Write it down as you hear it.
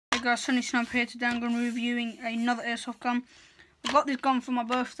guys, Sunny Sniper here. Today I'm going to be reviewing another airsoft gun. I got this gun for my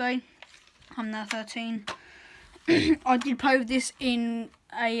birthday. I'm now 13. I did play with this in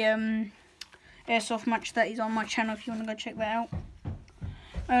a airsoft match that is on my channel if you want to go check that out.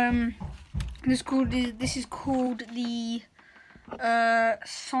 This is called the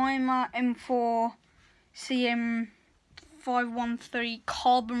CYMA CM513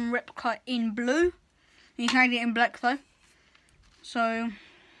 Carbine Replica in blue. You can get it in black though. So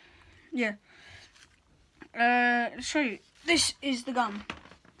yeah, show you. This is the gun.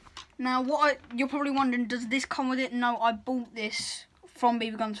 Now, you're probably wondering, does this come with it? No, I bought this from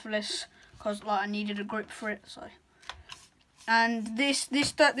BB Guns for Less because I needed a grip for it. So, and this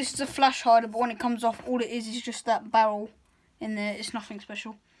is a flash hider, but when it comes off, all it is just that barrel in there. It's nothing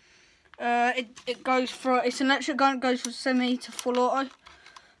special. It goes for, it's an electric gun. It goes from semi to full auto.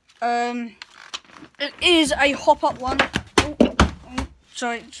 It is a hop-up one.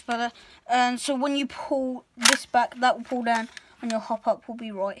 Sorry, just better. And so when you pull this back, that will pull down, and your hop-up will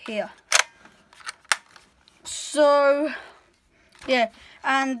be right here. So yeah,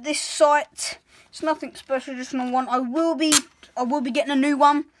 and this sight, it's nothing special, just on one. I will be getting a new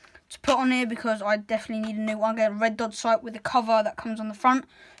one to put on here because I definitely need a new one. I get a red dot sight with the cover that comes on the front,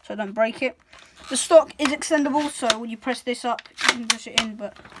 so I don't break it. The stock is extendable, so when you press this up, you can push it in,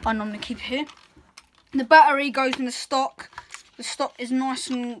 but I normally keep it here. The battery goes in the stock. The stock is nice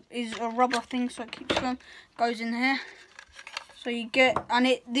and is a rubber thing, so it keeps going. Goes in here. So you get,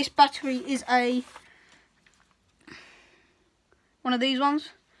 and this battery is one of these ones.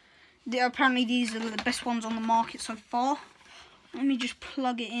 Apparently these are the best ones on the market so far. Let me just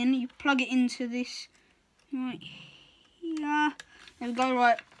plug it in. You plug it into this right here. There we go.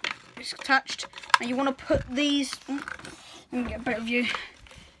 Right, it's attached. And you want to put these. Let me get a better view.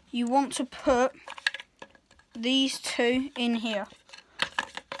 You want to put these two in here.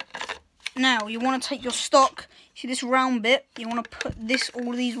 Now you want to take your stock, see this round bit, you want to put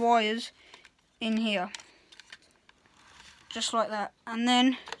all of these wires in here, just like that. And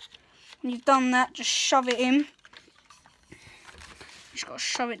then when you've done that, just shove it in. Just got to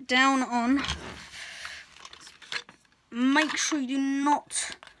shove it down on. Make sure you do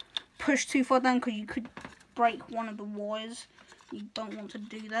not push too far down because you could break one of the wires. You don't want to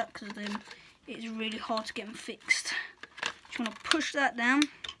do that because then it's really hard to get them fixed. Just want to push that down.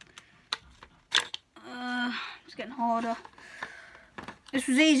 It's getting harder. This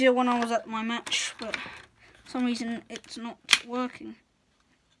was easier when I was at my match, but for some reason it's not working.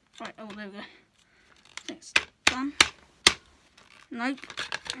 Right, oh there we go. I think it's done. Nope.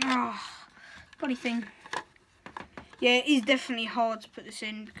 Bloody thing. Yeah, it is definitely hard to put this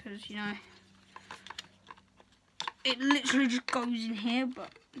in because, you know, it literally just goes in here,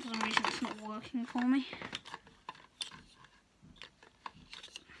 but for some reason it's not working for me.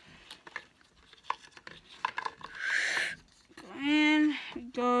 Go in, here we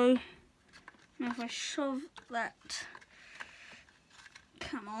go. Now if I shove that,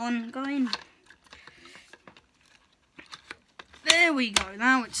 come on, go in. There we go,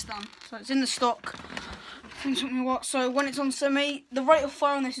 now it's done. So it's in the stock. So when it's on semi, the rate of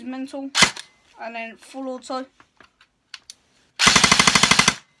fire on this is mental, and then full auto.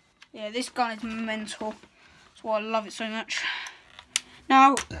 Yeah, this gun is mental. That's why I love it so much.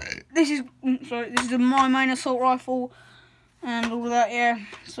 Now, this is my main assault rifle and all that. Yeah.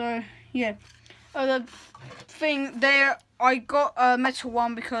 So yeah. The thing there, I got a metal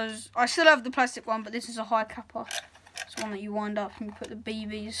one because I still have the plastic one, but this is a high capper. It's one that you wind up and you put the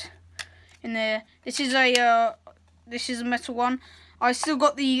BBs in there. This is a metal one. I still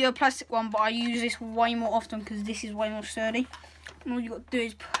got the plastic one, but I use this way more often because this is way more sturdy. And all you got to do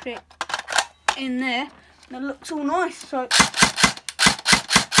is put it in there, and it looks all nice. So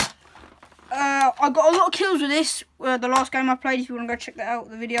I got a lot of kills with this. The last game I played, if you want to go check that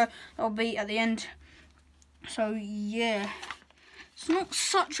out, the video that'll be at the end. So yeah, it's not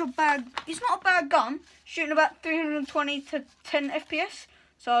a bad gun. Shooting about 320 to 10 FPS,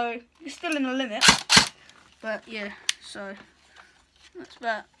 so it's still in the limit. But yeah, so that's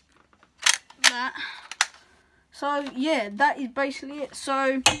about that. So yeah, that is basically it.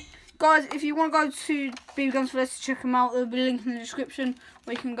 So guys, if you want to go to BB Guns for Less to check them out, there'll be a link in the description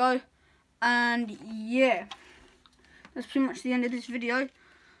where you can go. And yeah, that's pretty much the end of this video.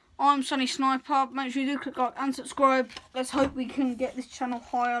 I'm Sunny Sniper. Make sure you do click like and subscribe. Let's hope we can get this channel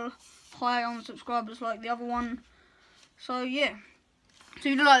high on subscribers like the other one. So yeah, so if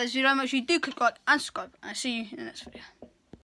you do like this video, make sure you do click like and subscribe. And I'll see you in the next video.